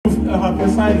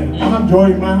excited. I have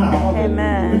joy in my heart.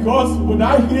 Amen. Because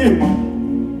without him,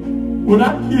 it would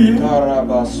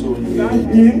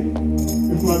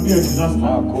be a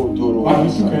disaster. But he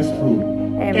took us through.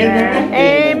 Amen.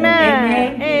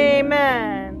 Amen.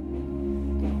 Amen.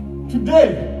 Today,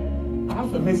 I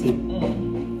have a message.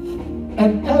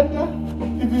 An elder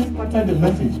even started the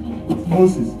message with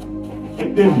Moses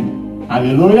and David.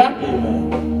 Hallelujah.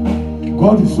 Amen.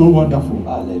 God is so wonderful.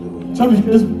 Hallelujah. So it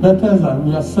is better that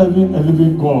we are serving a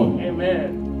living God.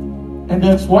 Amen. And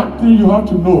there's one thing you have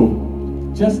to know.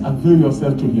 Just avail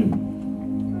yourself to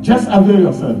him. Just avail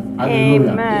yourself.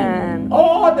 Hallelujah. Amen.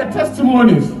 All the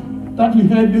testimonies that we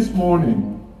heard this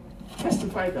morning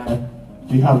testify that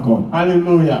we have God.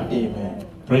 Hallelujah. Amen.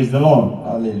 Praise the Lord.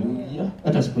 Hallelujah.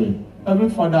 Let us pray. Heavenly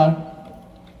Father,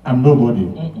 I'm nobody.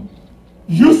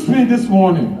 Use me this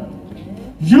morning.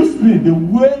 Use me the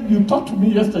way you talked to me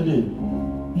yesterday.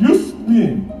 Use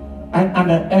me. And at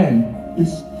the end,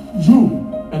 it's you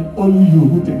and only you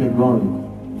who take the glory.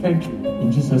 Thank you.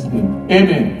 In Jesus' name.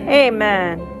 Amen.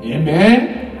 Amen.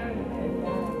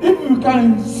 Amen. If you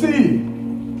can see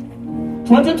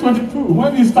 2022,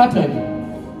 when we started,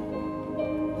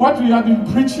 what we have been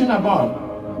preaching about,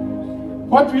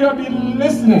 what we have been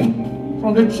listening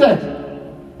from the church,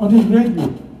 on the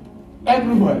radio,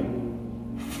 everywhere,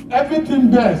 everything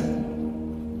best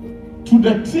to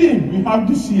the team we have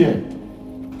this year,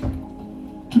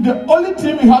 to the only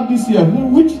team we have this year,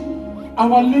 which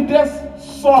our leaders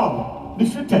saw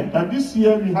defeated, that this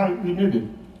year we need it.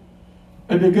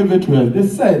 And they gave it to us. They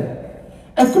said,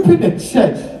 equipping the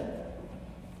church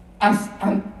as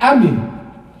an army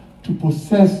to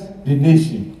possess the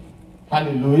nation.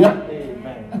 Hallelujah.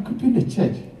 Amen. Equipping the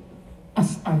church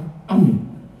as an army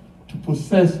to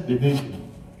possess the nation.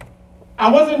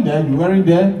 I wasn't there, you weren't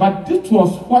there, but this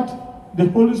was what the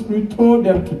Holy Spirit told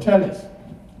them to tell us.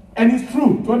 And it's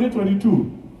true,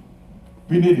 2022,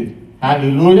 we need it.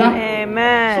 Hallelujah.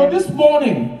 Amen. So this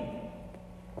morning,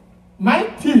 my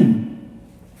theme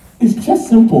is just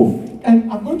simple,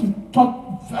 and I'm going to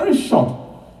talk very short,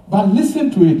 but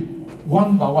listen to it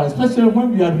one by one, especially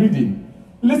when we are reading.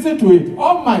 Listen to it.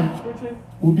 All my preaching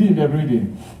will be in the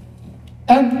reading.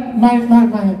 And I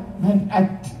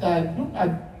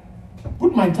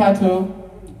put my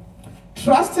title,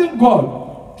 Trusting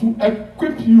God to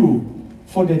Equip You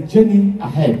for the Journey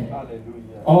Ahead.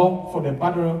 Hallelujah. Or for the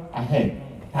battle ahead.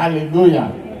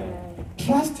 Hallelujah. Amen.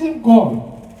 Trusting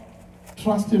God.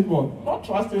 Trusting God. Not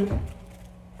trusting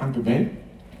Uncle Ben.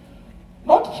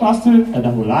 Not trusting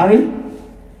Edahulari.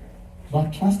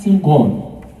 But trusting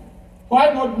God.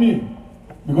 Why not me?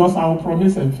 Because I will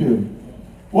promise and fail.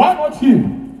 Why not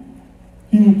him?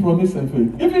 He will promise and fail.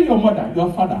 Even your mother,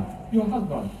 your father, your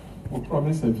husband will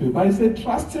promise and fail. But he said,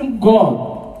 trusting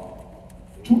God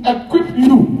to equip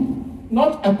you,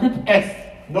 not equip us.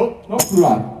 No, not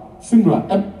plural, singular.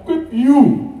 Equip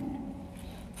you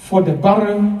for the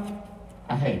battle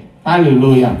ahead.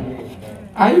 Hallelujah.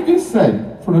 I even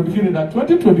said from the beginning that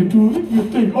 2022, if you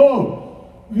think, oh,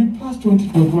 we passed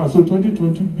 2021, so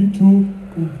 2022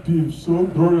 will be so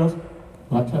glorious,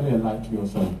 you are telling a lie to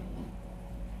yourself.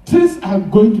 Things are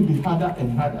going to be harder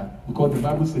and harder because the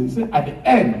Bible says at the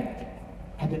end,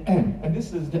 and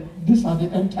these are the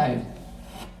end times.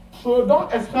 So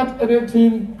don't expect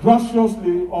anything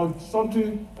graciously or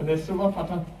something in a silver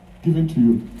pattern given to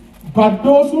you. But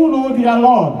those who know their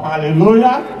Lord,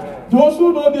 hallelujah, those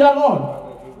who know their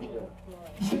Lord,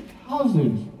 you see,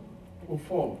 thousands will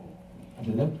fall at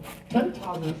the left,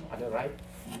 10,000 at the right.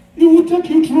 He will take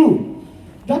you through.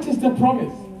 That is the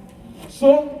promise.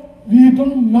 So we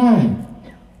don't mind.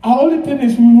 Our only thing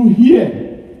is we will hear,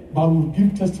 but we will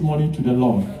give testimony to the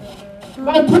Lord.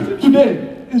 My preaching today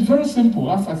is very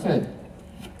simple, as I said.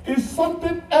 It's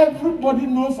something everybody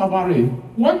knows about it.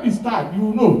 When we start,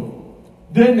 you know.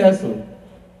 Then Nelson.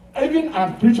 Even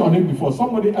I've preached on it before.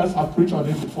 Somebody else has preached on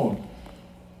it before.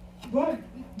 But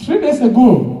 3 days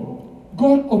ago,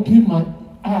 God opened my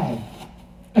eye.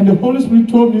 And the Holy Spirit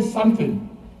told me something.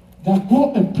 That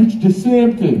go and preach the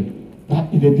same thing, but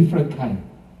in a different kind.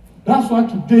 That's why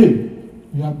today,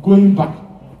 we are going back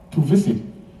to visit.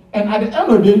 And at the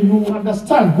end of the day, you will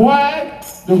understand why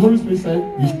the Holy Spirit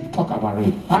said we should talk about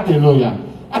it. Hallelujah.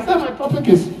 I said my topic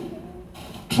is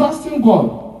trusting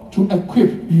God to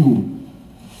equip you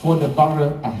for the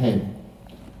battle ahead.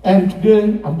 And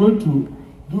today, I'm going to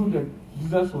do the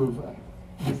business with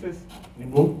Mrs.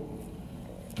 Nimbo.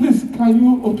 Please, can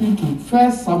you open to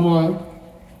 1 Samuel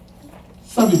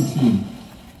 17?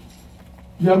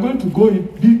 We are going to go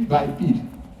bit by bit.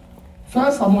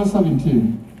 1 Samuel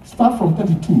 17. Start from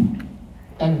 32.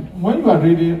 And when you are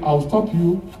ready, I'll stop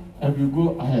you and we'll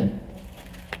go ahead.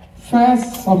 1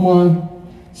 Samuel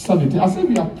 17. I said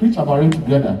we have preached about it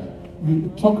together. We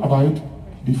talked about it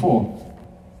before.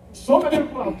 So many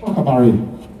people have talked about it.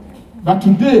 But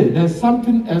today, there's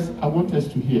something else I want us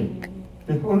to hear.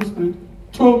 The Holy Spirit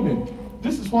told me,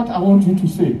 this is what I want you to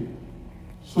say.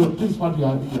 So this is what we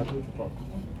are going to talk.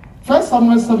 1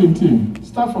 Samuel 17,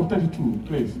 start from 32,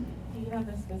 please. Do you have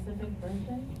a specific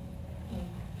version?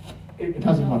 It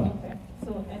doesn't matter. Okay,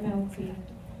 so NLT.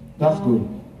 That's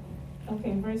good.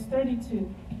 Okay, verse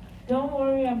 32. Don't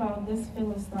worry about this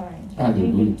Philistine.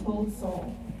 Hallelujah. David told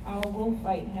Saul, I'll go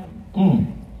fight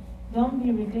him. Don't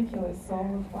be ridiculous, Saul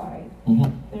replied.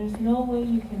 There's no way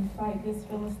you can fight this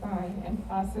Philistine and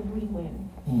possibly win.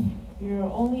 You're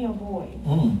only a boy,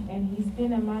 and he's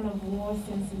been a man of war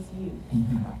since his youth.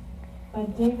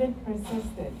 But David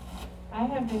persisted. I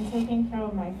have been taking care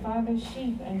of my father's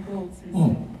sheep and goats, he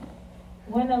said.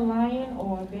 When a lion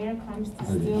or a bear comes to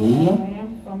steal a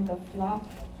lamb from the flock,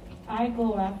 I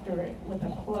go after it with a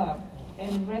club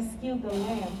and rescue the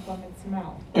lamb from its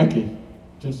mouth. Okay,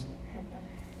 just.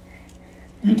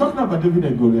 You're talking about David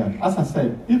and Goliath. As I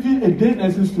said, even a day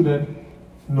nursing student,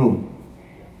 no.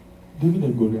 David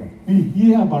and Goliath. We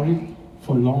hear about it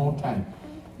for a long time.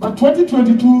 But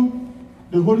 2022,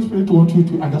 the Holy Spirit wants you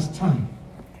to understand.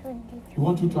 He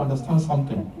wants you to understand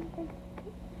something.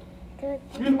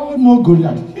 We all know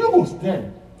Goliath. He was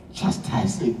there,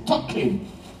 chastising,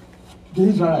 talking. The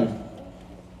Israelites.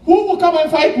 Who will come and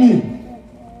fight me?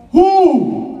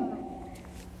 Who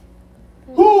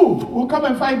will come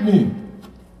and fight me?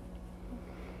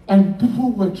 And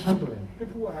people were trembling.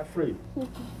 People were afraid.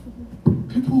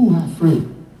 People were afraid.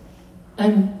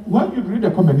 And when you read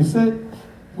the comment, he said,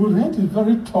 Goliath is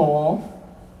very tall.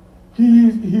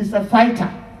 He's a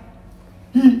fighter.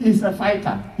 He is a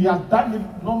fighter. He has done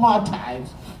it normal times.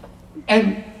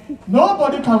 And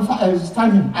nobody can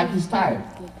stand him at this time.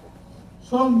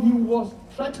 So he was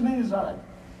threatening Israel.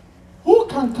 Who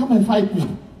can come and fight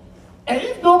me? And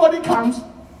if nobody comes,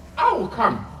 I will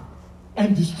come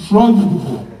and destroy you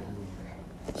people.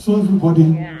 So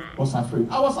everybody was afraid.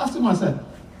 I was asking myself,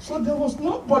 so there was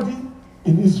nobody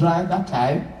in Israel that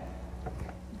time,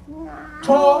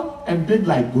 tall and big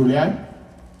like Goliath,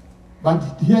 but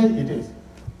here it is.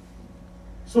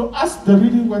 So as the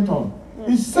reading went on,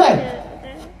 he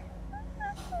said,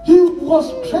 he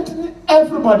was threatening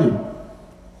everybody.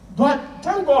 But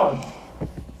thank God,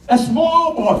 a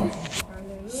small boy,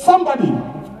 somebody,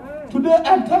 today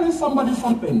I'm telling somebody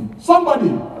something.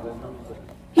 Somebody,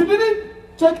 he didn't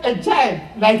take a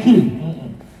giant like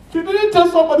him. He didn't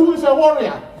take somebody who is a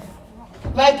warrior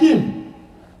like him.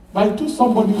 But he took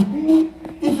somebody who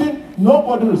even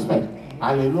nobody respects.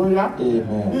 Hallelujah.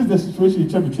 Amen. This is the situation in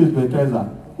church with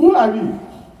Bethesda. Who are we?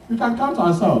 We can count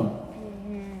ourselves.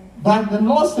 But the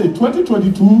Lord said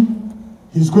 2022,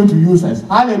 He's going to use us.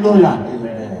 Hallelujah.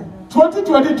 Amen.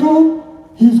 2022,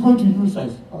 He's going to use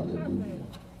us. Hallelujah.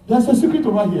 There's a secret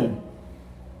over here.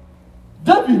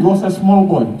 David was a small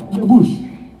boy in the bush.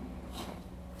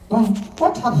 But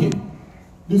what happened?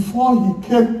 Before he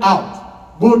came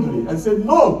out boldly and said,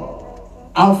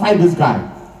 no, I'll fight this guy.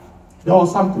 There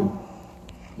was something.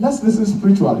 Let's listen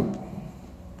spiritually.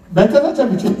 Better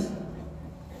than church.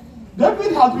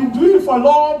 David has been doing it for a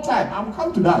long time. I'm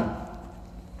coming to that.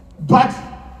 But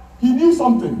he knew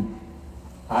something.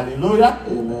 Hallelujah.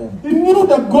 Amen. He knew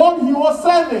the God he was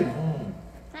serving.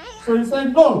 So he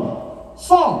said, no,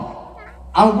 Saul,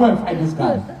 I'll go and fight this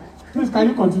guy. Please, can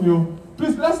you continue?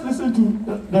 Please, let's listen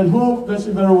to the whole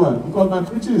version very well, because my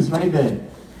preaching is right there.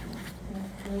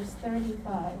 Verse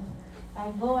 35.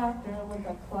 I go after it with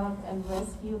a club and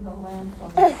rescue the lamb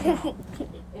from its mouth.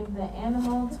 If the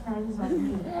animal turns on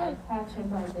me, I catch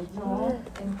it by the jaw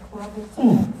and club it to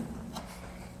death.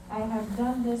 I have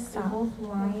done this to both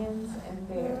lions and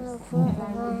bears, and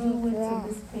I will do it to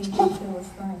this pagan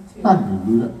Philistine too.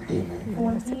 Hallelujah.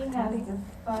 For he has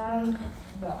defied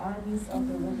the armies of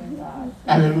the living God.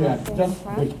 Hallelujah. Just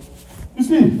wait. You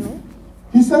see,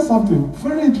 he said something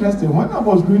very interesting. When I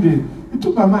was reading, it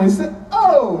took my mind. He said,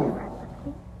 oh,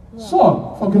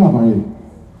 Saul, forget about it.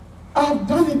 I have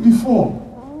done it before.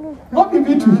 Not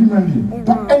even to human beings,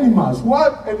 but animals,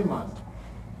 wild animals.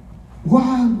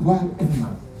 Wild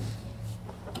animals.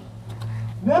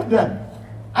 Name them.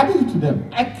 I did it to them.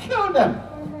 I killed them.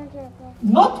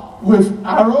 Not with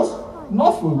arrows,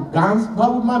 not with guns,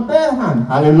 but with my bare hand.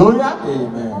 Hallelujah.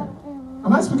 Amen.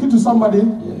 Am I speaking to somebody?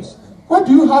 Yes. What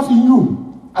do you have in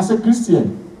you as a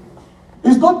Christian?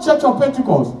 It's not Church of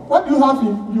Pentecost. What do you have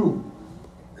in you?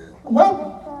 When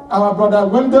our brother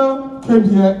Wendell came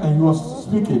here and he was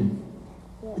speaking,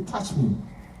 it touched me.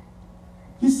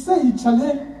 He said he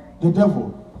challenged the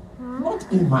devil. Not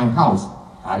in my house.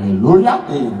 Hallelujah.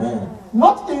 Amen.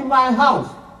 Not in my house.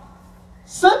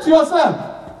 Say to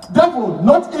yourself, devil,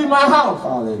 not in my house.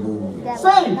 Hallelujah.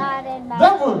 Say,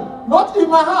 devil, not in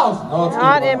my house.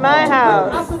 Not in my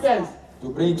house. Accidents. To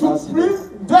bring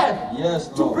death. Yes,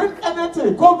 to Lord. bring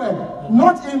anything, COVID,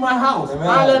 not in my house. Amen.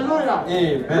 Hallelujah.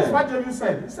 Amen. That's what David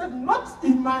said. He said, not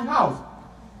in my house.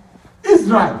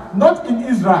 Israel, not in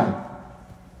Israel.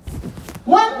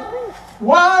 When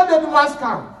wild animals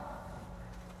come,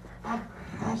 I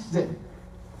crush them.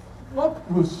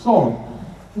 Not with sword,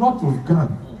 not with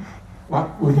gun,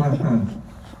 but with my hand.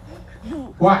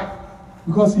 Why?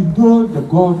 Because he knew the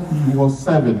God he was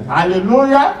serving.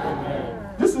 Hallelujah.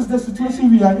 Amen. This is the situation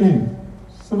we are in.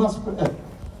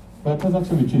 By present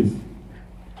churches.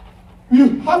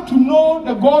 You have to know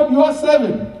the God you are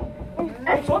serving.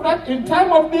 So that in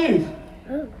time of need,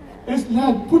 it's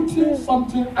like putting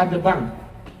something at the bank.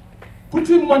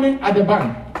 Putting money at the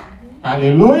bank.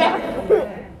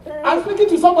 Hallelujah. I'm speaking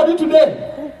to somebody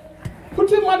today.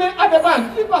 Putting money at the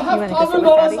bank. If I have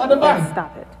 $1,000 at the bank,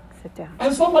 stop it. Sit down.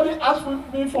 And somebody asks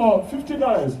me for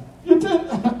 $50, you think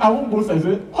I won't boast and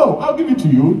say, oh, I'll give it to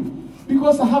you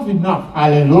because I have enough.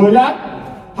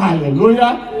 Hallelujah.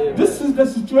 Hallelujah. This is the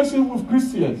situation with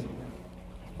Christians.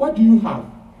 What do you have?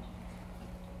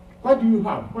 What do you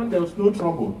have when there's no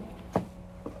trouble?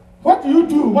 What do you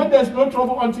do when there's no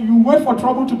trouble until you wait for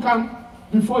trouble to come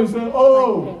before you say,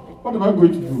 oh, what am I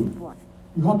going to do?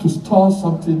 You have to store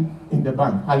something in the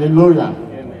bank. Hallelujah.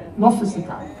 Amen. Not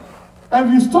physical.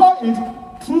 And we store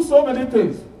it through so many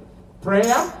things.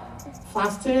 Prayer,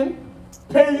 fasting,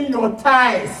 paying your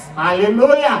tithes.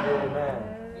 Hallelujah.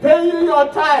 Amen. Paying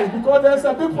your tithes, because there's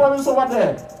a big promise over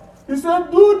there. He said,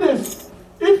 do this.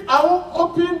 If I will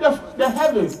open the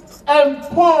heavens and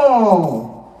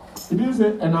pour. He didn't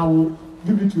say, and I will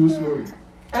give it to you slowly.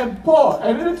 And pour.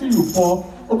 And anything you pour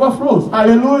overflows.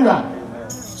 Hallelujah. Amen.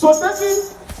 So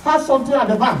David has something at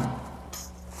the bank.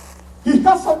 He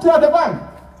has something at the bank.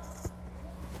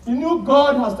 He knew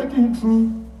God has taken him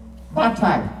through bad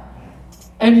time.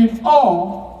 And in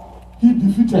all, he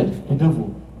defeated the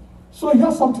devil. So he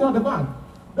has something at the bank.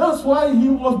 That's why he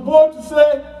was bold to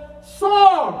say,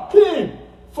 Saul, king,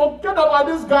 forget about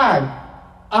this guy.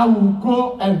 I will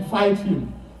go and fight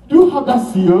him. Do you have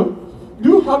that seal? Do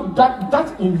you have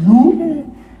that in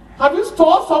you? Have you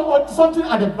stored something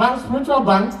at the bank, spiritual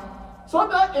bank, so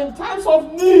that in times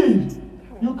of need,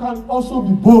 you can also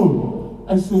be bold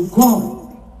and say,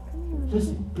 God,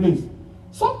 listen, please.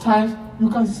 Sometimes you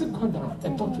can sit God down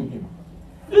and talk to him.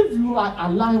 If you are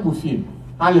aligned with him,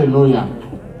 hallelujah.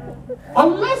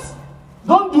 Unless,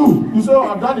 don't do. You say, oh,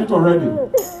 I've done it already.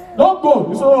 Don't go.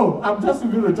 You say, oh, I'm just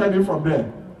even returning from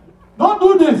there. Don't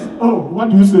do this. Oh, what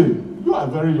do you say? You are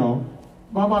very young.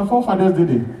 But my forefathers did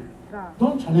it.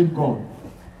 Don't challenge God.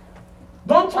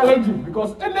 Don't challenge him,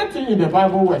 because anything in the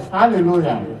Bible works.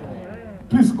 Hallelujah.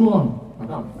 Please go on,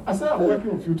 madam. I said I'm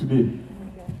working with you today.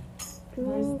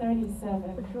 Verse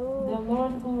 37. The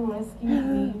Lord who rescued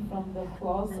me from the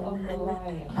claws of the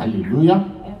lion. Hallelujah.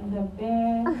 And the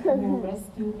bear who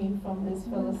rescued me from this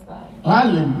Philistine.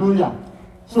 Hallelujah.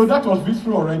 So that was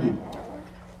victory already.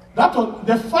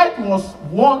 The fight was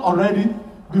won already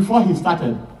before he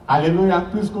started. Hallelujah.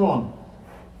 Please go on.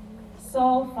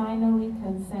 Saul finally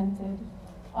consented.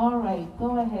 All right,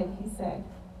 go ahead, he said,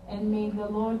 and may the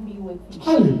Lord be with you.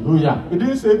 Hallelujah. He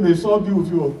didn't say, may Saul be with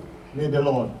you. May the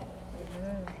Lord.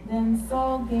 Then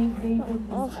Saul gave David his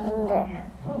own armor,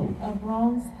 a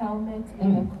bronze helmet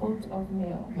and a coat of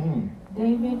mail.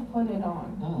 David put it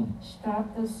on,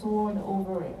 strapped the sword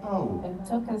over it, and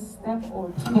took a step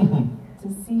or two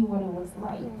to see what it was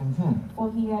like,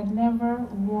 for he had never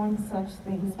worn such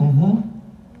things before.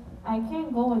 I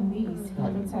can't go in these, he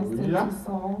protested to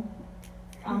Saul.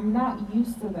 I'm not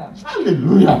used to them.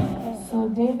 Hallelujah. So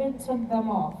David took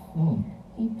them off.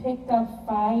 He picked up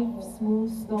 5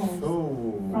 smooth stones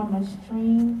from a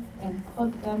stream and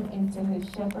put them into his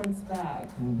shepherd's bag.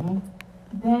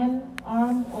 Then,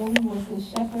 armed only with his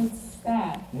shepherd's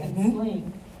staff and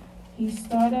sling, he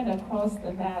started across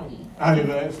the valley.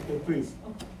 Hallelujah. Please.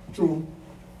 True.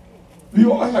 We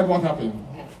all heard what happened.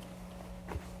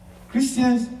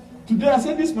 Christians, today I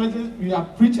said this message, we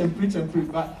have preached and preached and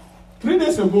preached. But 3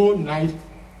 days ago night,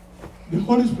 the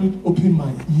Holy Spirit opened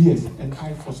my ears and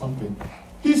eyes for something.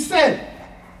 He said,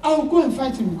 I will go and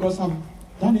fight him because I've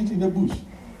done it in the bush.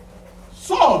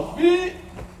 Saul, being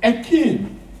a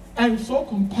king and so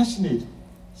compassionate,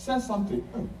 said something.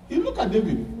 He looked at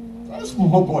David, very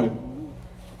small boy.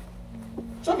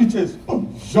 So he says, oh,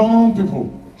 young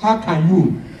people, how can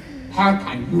you? How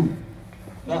can you?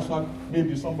 That's what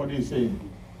maybe somebody is saying.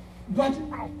 But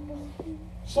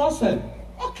Saul said,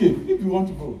 okay, if you want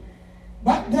to go,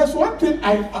 But there's one thing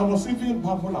I was even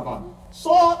baffled about.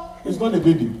 Saul is not a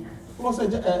baby. He was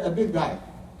a big guy.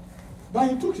 But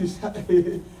he took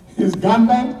his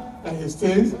garment and his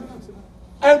things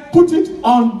and put it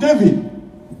on David.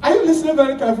 Are you listening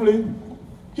very carefully?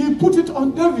 He put it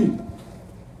on David.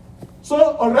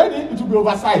 So already it will be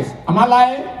oversized. Am I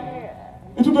lying?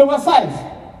 It will be oversized.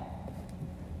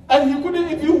 And he couldn't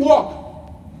even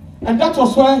walk. And that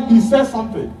was why he said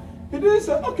something. He didn't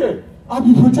say, okay, I'll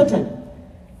be protected.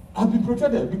 I'll be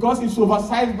protected because it's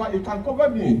oversized, but it can cover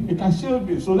me. It can shield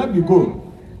me. So let me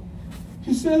go.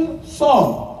 He said,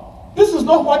 Saul, this is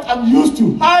not what I'm used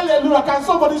to. Hallelujah. Can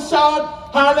somebody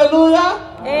shout,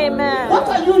 hallelujah? Amen. What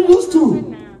are you used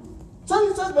to?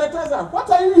 What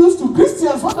are you used to?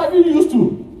 Christians, what are you used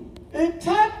to? In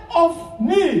time of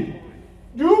need,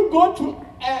 do you go to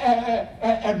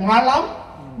a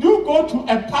malam? Do you go to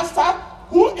a pastor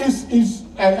who is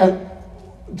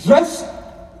dressed?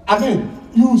 I mean,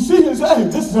 you see him say, hey,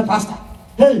 this is a pastor.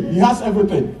 Hey, he has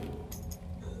everything.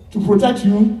 To protect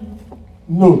you?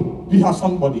 No, we have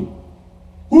somebody.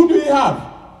 Who do we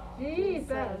have?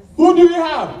 Jesus. Who do we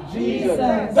have? Jesus.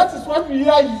 That is what we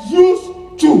are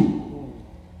used to.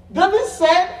 David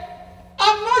said,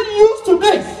 I'm not used to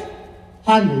this.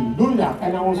 Hallelujah.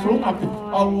 And I was so happy.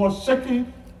 I was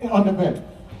shaking on the bed.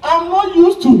 I'm not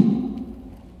used to.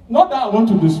 Not that I want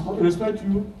to disrespect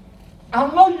you.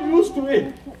 I'm not used to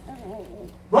it.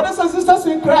 Brothers and sisters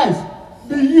in Christ,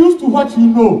 be used to what you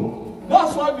know.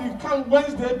 That's why we come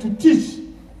Wednesday to teach,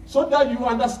 so that you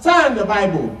understand the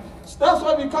Bible. That's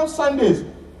why we come Sundays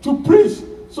to preach,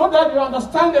 so that you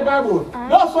understand the Bible.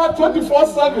 That's why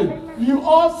 24/7 you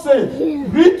all say,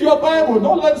 read your Bible.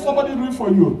 Don't let somebody read for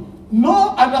you. Know,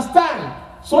 understand,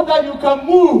 so that you can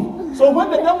move. So when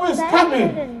the devil is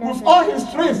coming with all his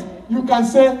tricks, you can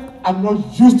say, I'm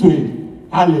not used to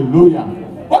it. Hallelujah.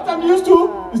 What I'm used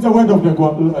to is the word of the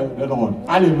Lord.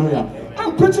 Hallelujah.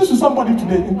 I'm preaching to somebody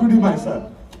today, including myself.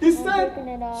 He said,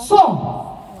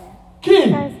 Son,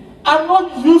 King, I'm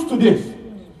not used to this.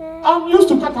 I'm used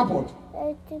to catapult.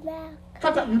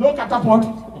 You know catapult?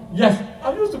 Yes,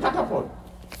 I'm used to catapult.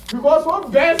 Because when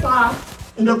bears are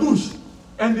in the bush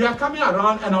and they are coming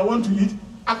around and I want to eat,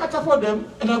 I catapult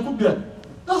them and I cook them.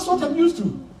 That's what I'm used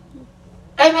to.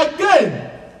 And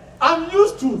again, I'm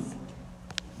used to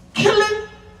killing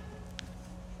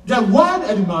the wild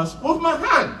animals with my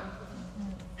hand.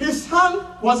 His hand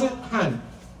wasn't hand.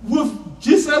 With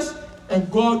Jesus and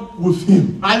God with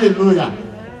him. Hallelujah.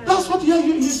 That's what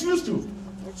he's used to.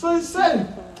 So he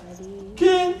said,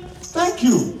 King, thank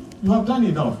you. You have done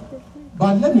enough.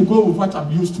 But let me go with what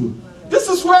I'm used to. This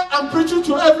is where I'm preaching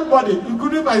to everybody,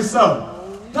 including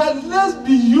myself, that let's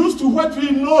be used to what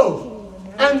we know.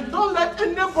 And don't let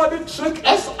anybody trick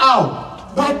us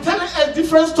out by telling us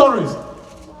different stories.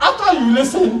 After you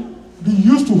listen, be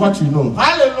used to what you know.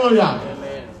 Hallelujah.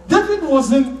 Amen. David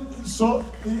wasn't so,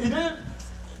 he didn't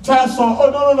tell Saul,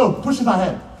 oh, no, push it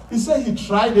ahead. He said he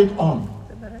tried it on.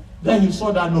 Then he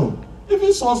saw that no. If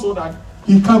he saw that,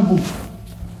 he can't move.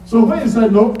 So when he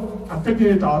said, no, I'm taking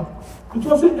it out, it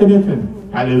wasn't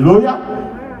anything.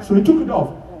 Hallelujah. So he took it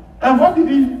off. And what did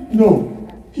he know?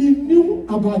 He knew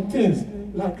about things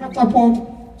like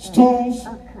catapult, stones,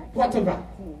 whatever.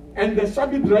 And the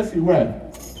shabby dress he wear.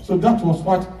 So that was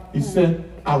what he said,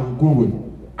 I will go with.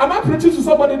 Am I preaching to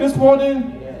somebody this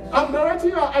morning? Yes. I'm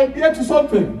directing your idea to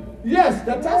something. Yes,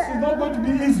 the task is not going to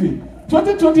be easy.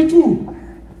 2022,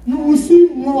 you will see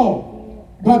more.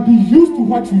 But be used to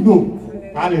what you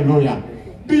know. Hallelujah.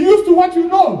 Be used to what you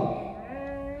know.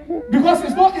 Because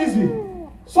it's not easy.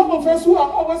 Some of us who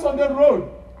are always on the road,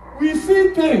 we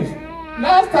see things.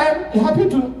 Last time, it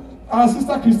happened to our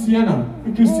sister Christine.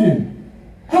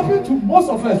 Happened to most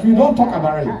of us. We don't talk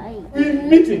about it. We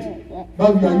meet it.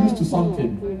 But we are used to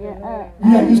something.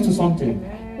 We are used to something.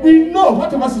 We know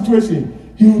whatever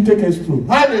situation, he will take us through.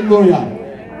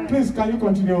 Hallelujah. Please, can you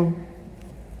continue?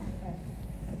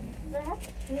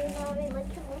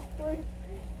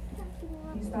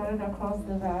 He started across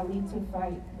the valley to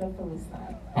fight the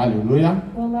Philistine. Hallelujah.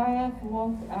 Goliath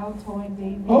walked out toward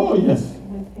David. Oh, yes.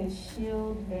 With his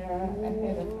shield bearer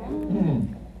ahead of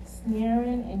him,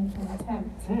 sneering in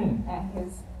contempt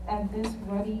at this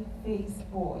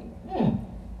ruddy-faced boy.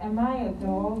 Am I a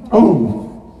dog?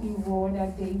 Oh. He roared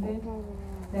at David,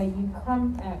 that you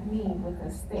come at me with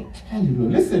a stick.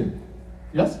 Hallelujah. Listen.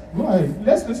 Yes, go ahead.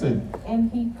 Let's listen.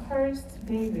 And he cursed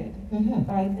David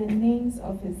by the names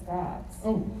of his gods.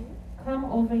 Oh. Come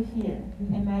over here,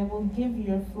 and I will give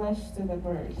your flesh to the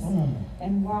birds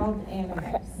and wild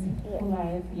animals.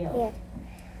 Goliath yelled.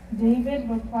 David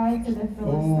replied to the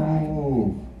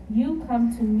Philistine, You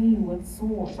come to me with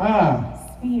sword,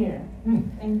 spear,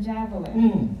 and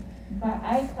javelin. But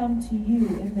I come to you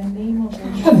in the name of the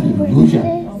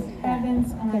Lord of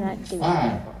heaven's armies,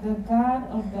 the God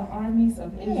of the armies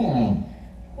of Israel,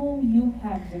 whom you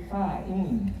have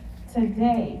defied.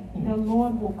 Today the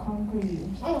Lord will conquer you,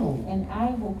 and I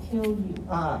will kill you,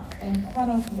 and cut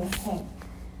off your head.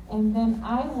 And then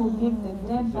I will give the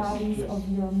dead bodies of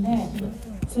your men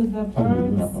to the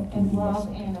birds and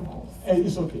wild animals. Hey,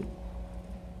 it's okay.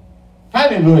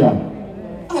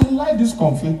 Hallelujah. I like this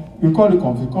conflict. We call it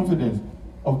confidence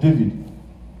of David.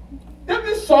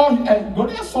 David saw,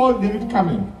 Goliath saw David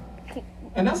coming.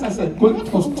 And as I said,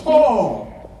 Goliath was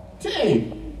tall,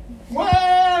 thick,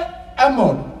 well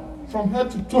armored from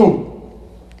head to toe.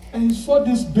 And he saw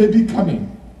this baby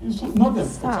coming. He saw not the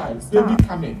child, baby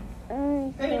coming.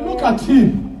 And you look at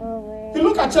him. You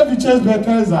look at Chevy Chase,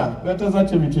 Bethesda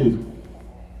Chevy Chase.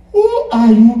 Who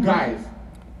are you guys?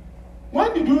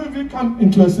 When did you even come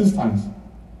into existence?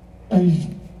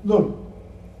 And look,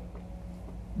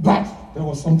 but there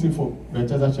was something for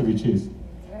Bethesda Chevy Chase.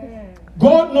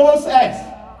 God knows us.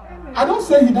 I don't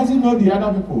say he doesn't know the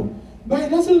other people, but he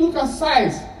doesn't look at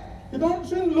size. He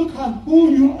doesn't look at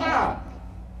who you are.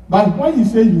 But when he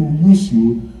says you use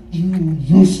you, you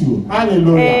use you.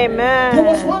 Hallelujah. Amen. There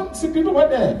was one secret over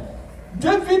there.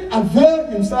 David availed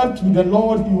himself to the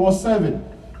Lord he was serving.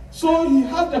 So he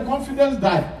had the confidence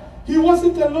that he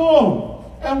wasn't alone.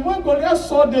 And when Goliath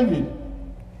saw David,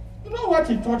 you know what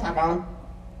he thought about?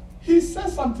 He said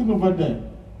something over there.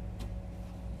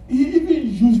 He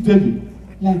even used David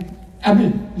like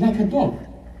a dog.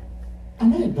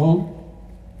 Am I a dog?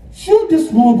 Shoot this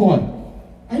small boy.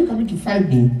 Are you coming to fight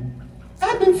me?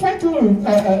 I've been fighting with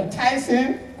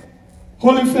Tyson,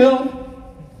 Holyfield,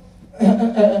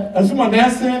 Azuma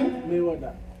Nelson.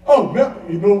 Oh,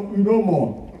 you know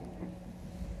more.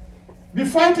 Be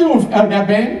fighting with Elder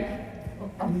Ben.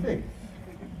 I'm fake.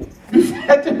 Be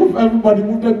fighting with everybody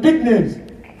with the big names.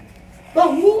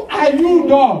 But who are you,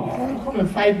 dog? Come and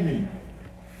fight me.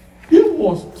 He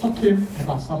was talking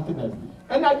about something else.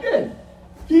 And again,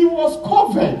 he was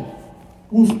covered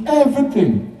with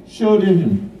everything shielding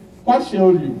him. What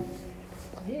showed you?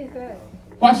 Jesus.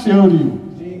 What showed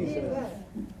you? Jesus.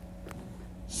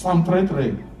 Psalm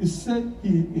 33. It said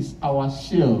he is our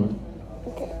shield.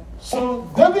 Okay.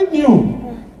 So David knew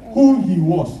who he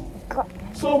was.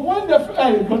 So when the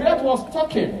Goliath was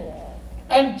talking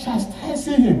and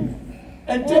chastising him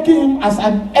and taking him as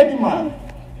an animal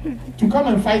to come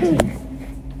and fight him,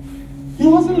 he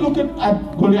wasn't looking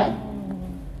at Goliath.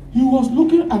 He was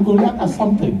looking at Goliath as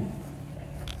something.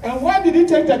 And why did he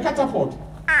take the catapult?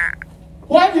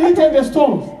 Why did he take the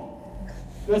stones?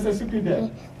 There's a secret there.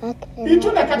 He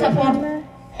took the catapult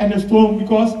and the stone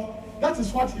because that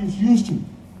is what he's used to.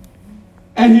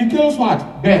 And he kills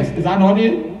what? Bears. Is that not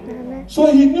it?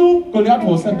 So he knew Goliath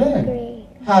was a bear.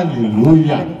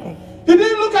 Hallelujah. He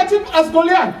didn't look at him as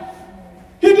Goliath.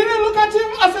 He didn't look at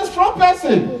him as a strong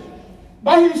person.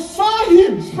 But he saw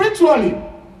him spiritually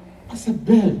as a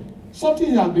bear. Something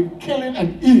he has been killing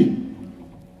and eating.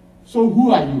 So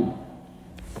who are you?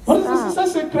 Brothers and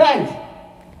sisters in Christ,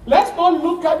 let's not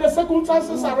look at the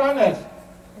circumstances around us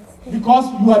because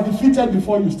you are defeated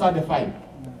before you start the fight.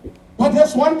 But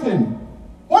there's one thing.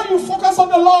 When you focus on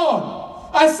the Lord,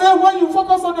 I say when you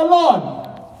focus on the Lord,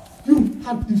 you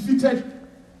have defeated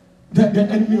the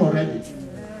enemy already.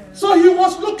 So he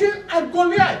was looking at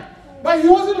Goliath, but he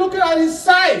wasn't looking at his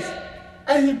size.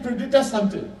 And he predicted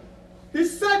something. He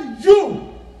said,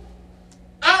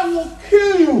 I will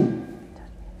kill you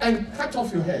and cut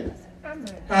off your head.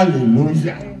 Amen.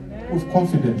 Hallelujah. Amen. With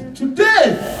confidence.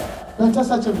 Today, that's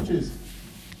such a case.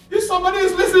 If somebody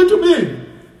is listening to me,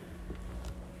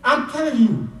 I'm telling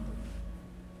you,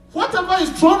 whatever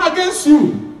is thrown against you,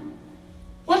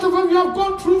 whatever you have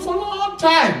gone through for a long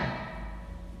time,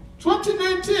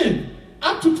 2019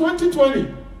 up to 2020,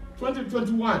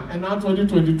 2021, and now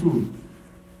 2022,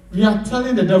 we are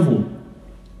telling the devil,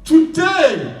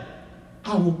 today,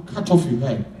 I will cut off your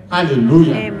head.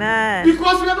 Hallelujah. Amen.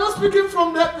 Because we are not speaking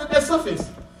from the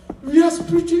surface. We are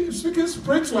speaking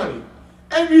spiritually.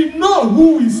 And we know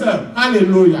who we serve.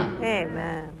 Hallelujah.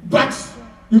 Amen. But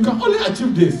you can only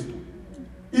achieve this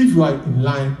if you are in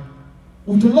line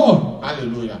with the Lord.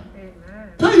 Hallelujah.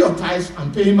 Amen. Pay your tithes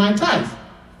and pay my tithes.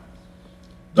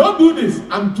 Don't do this.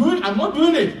 I'm not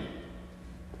doing it.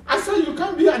 I said you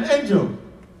can't be an angel.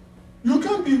 You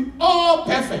can't be all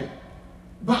perfect.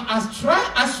 But as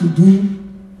try as you do,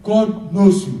 God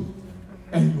knows you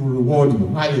and He will reward you.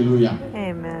 Hallelujah.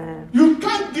 Amen. You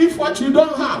can't give what you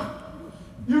don't have.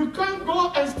 You can't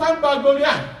go and stand by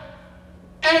Goliath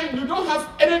and you don't have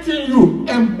anything in you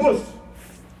and boast.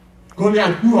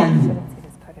 Goliath, who are you?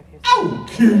 I will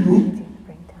kill you.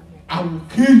 I will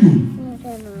kill you.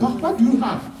 But what do you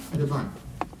have at the back?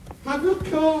 Have you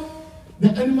killed the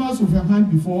animals with your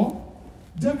hand before?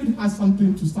 David has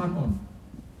something to stand on.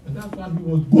 And that's why he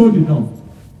was bold enough.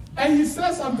 And he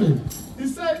said something. He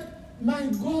said, my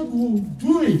God will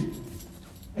do it.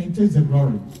 And he takes the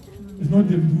glory. It's not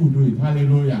David who will do it.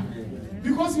 Hallelujah.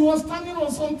 Because he was standing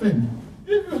on something.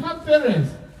 If you have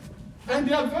parents and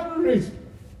they are very rich,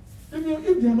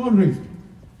 if they are not rich,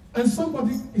 and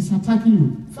somebody is attacking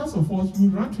you, first of all, you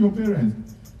run to your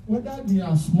parents, whether they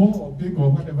are small or big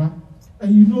or whatever,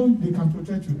 and you know they can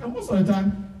protect you. And most of the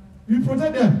time, you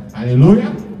protect them.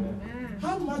 Hallelujah.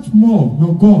 How much more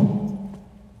your God,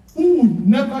 who would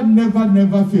never, never,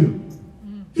 never fail?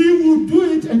 He will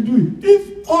do it and do it,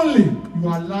 if only you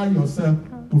allow yourself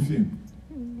with him.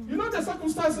 You know the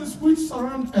circumstances which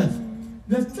surround us,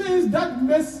 the things that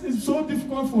makes it so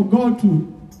difficult for God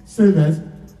to save us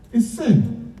is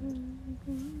sin.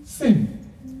 Sin.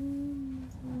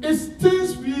 It's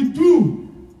things we do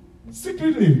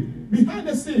secretly, behind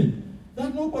the scene,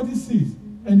 that nobody sees,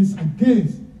 and it's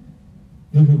against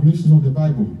the regulations of the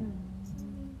Bible.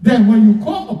 Then when you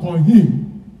call upon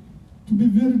him, it will be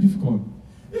very difficult.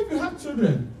 If you have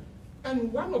children,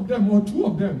 and one of them or two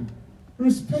of them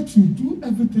respect you, do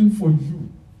everything for you,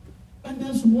 and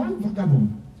there's one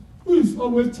vagabond who is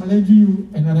always challenging you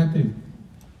another thing,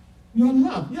 your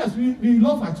love, yes, we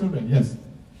love our children, yes,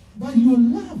 but your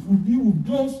love will be with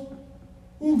those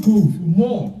who go with you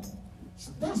more.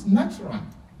 That's natural.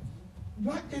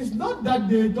 But it's not that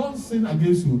they don't sin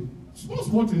against you.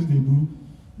 Small things they do,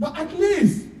 but at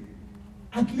least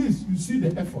you see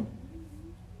the effort.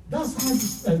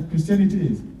 That's how Christianity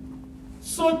is.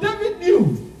 So David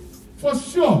knew for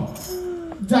sure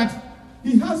that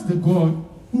he has the God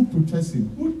who protects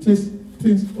him, who takes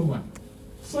things over.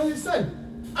 So he said,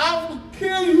 I will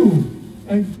kill you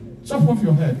and chop off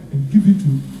your head and give it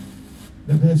to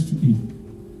the birds to eat.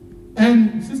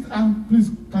 And Sister Anne, please,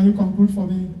 can you conclude for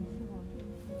me?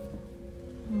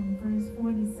 Verse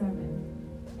 47.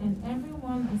 And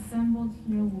everyone assembled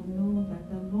here will know that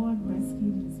the Lord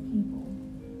rescued his people,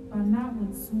 but not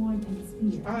with sword and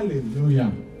spear.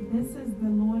 Hallelujah. This is the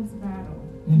Lord's battle,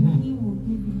 and he will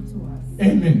give you to us.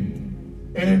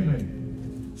 Amen.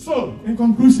 Amen. So, in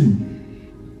conclusion,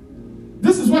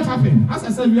 this is what happened. As I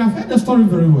said, we have heard the story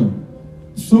very well,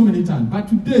 so many times. But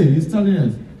today, he's telling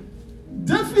us,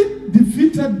 David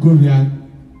defeated Goliath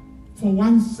for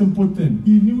one simple thing.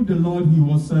 He knew the Lord he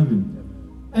was serving.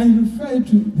 And he referred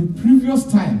to the previous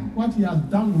time, what he has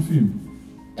done with him.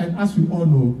 And as we all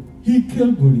know, he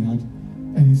killed Goliath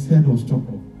and his head was chopped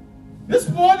off. This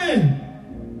morning,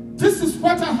 this is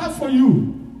what I have for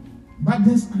you. But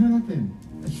there's another thing,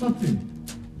 a short thing.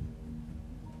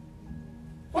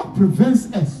 What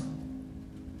prevents us?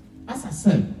 As I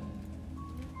said,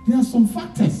 there are some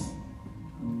factors.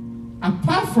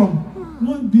 Apart from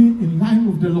not being in line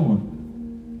with the Lord,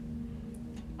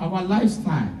 our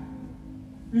lifestyle.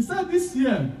 We said this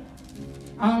year,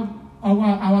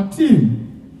 our team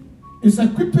is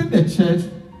equipping the church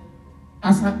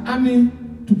as an army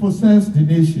to possess the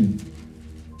nation.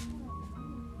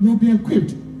 You have been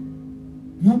equipped.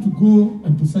 You have to go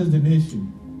and possess the nation.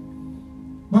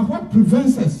 But what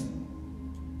prevents us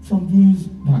from doing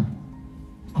that?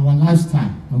 Our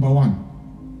lifestyle, number one.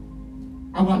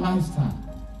 Our lifestyle.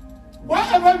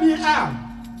 Wherever we are,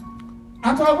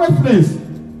 at our workplace,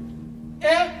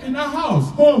 in our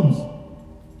house, homes,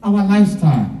 our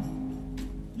lifestyle.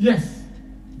 Yes,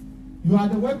 you are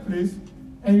at the workplace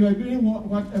and you are doing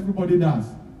what everybody does.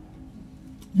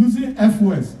 Using F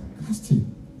words, casting,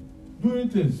 doing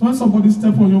things. When somebody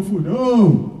steps on your foot,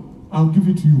 oh, I'll give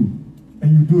it to you,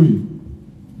 and you do it.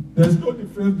 There's no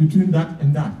difference between that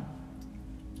and that.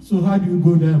 So how do you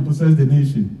go there and possess the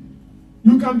nation?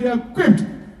 You can be equipped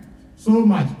so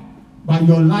much, but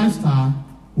your lifestyle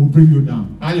will bring you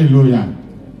down. Hallelujah.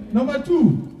 Number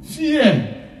two,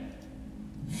 fear.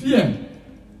 Fear.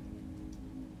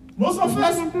 Most of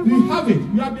us, we have it.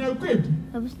 We have been equipped.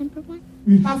 What was number one?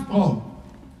 We have all.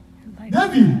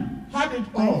 David had it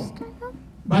all,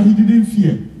 but he didn't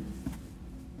fear.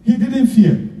 He didn't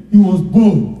fear. He was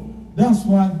bold. That's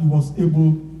why he was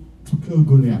able to kill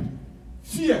Goliath.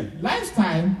 Fear.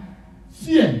 Lifestyle,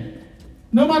 fear.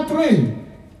 Number three,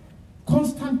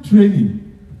 constant training.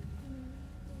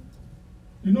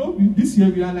 You know, this year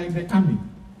we are like the army.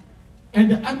 And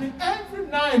the army, every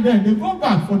now and then, they go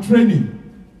back for training.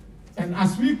 And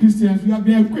as we Christians, we have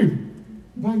been equipped.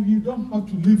 But we don't have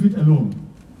to leave it alone.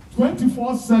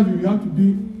 24/7, we have to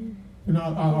be, you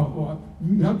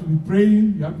have to be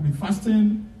praying, you have to be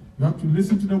fasting, you have to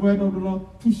listen to the word of the Lord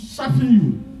to sharpen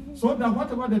you, So that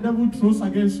whatever the devil throws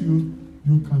against you,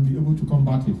 you can be able to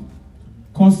combat it.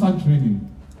 Constant training.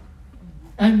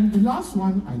 And the last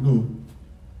one I know,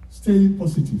 stay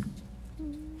positive.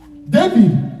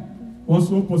 David was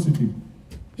so positive.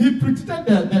 He predicted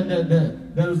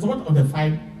the result of the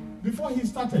fight before he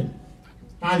started.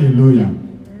 Hallelujah.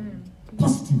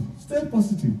 Positive. Stay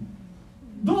positive.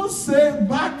 Don't say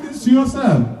bad things to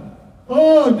yourself.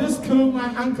 Oh, this killed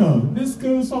my uncle. This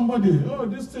killed somebody. Oh,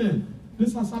 this thing.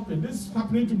 This has happened. This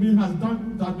happening to me has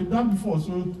been done before,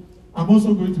 so I'm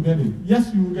also going to get it.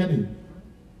 Yes, you will get it.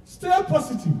 Stay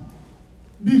positive.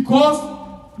 Because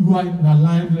you are in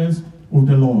alignment with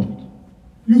the Lord.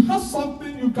 You have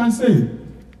something you can say.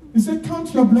 He said,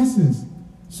 count your blessings.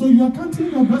 So you are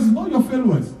counting your blessings, not your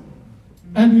failures.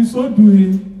 And in so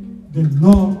doing, the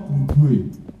Lord will do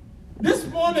it. This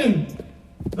morning,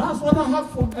 that's what I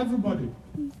have for everybody.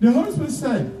 The Holy Spirit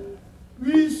said,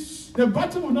 the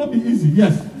battle will not be easy.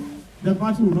 Yes, the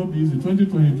battle will not be easy,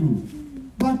 2022.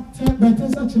 But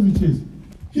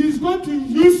He's going to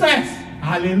use us.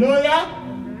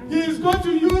 Hallelujah. He is going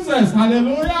to use us.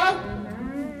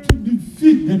 Hallelujah. To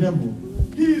defeat the devil.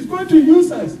 He is going to use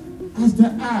us as the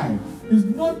eye. It's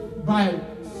not by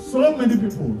so many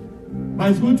people,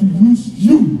 but it's going to use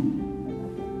you.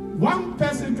 One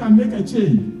person can make a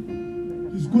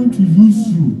change. He's going to use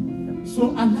you.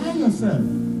 So allow yourself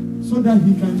so that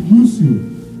he can use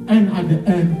you. And at the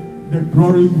end, the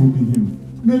glory will be him.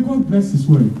 May God bless his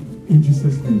word in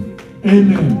Jesus' name.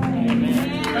 Amen. Amen.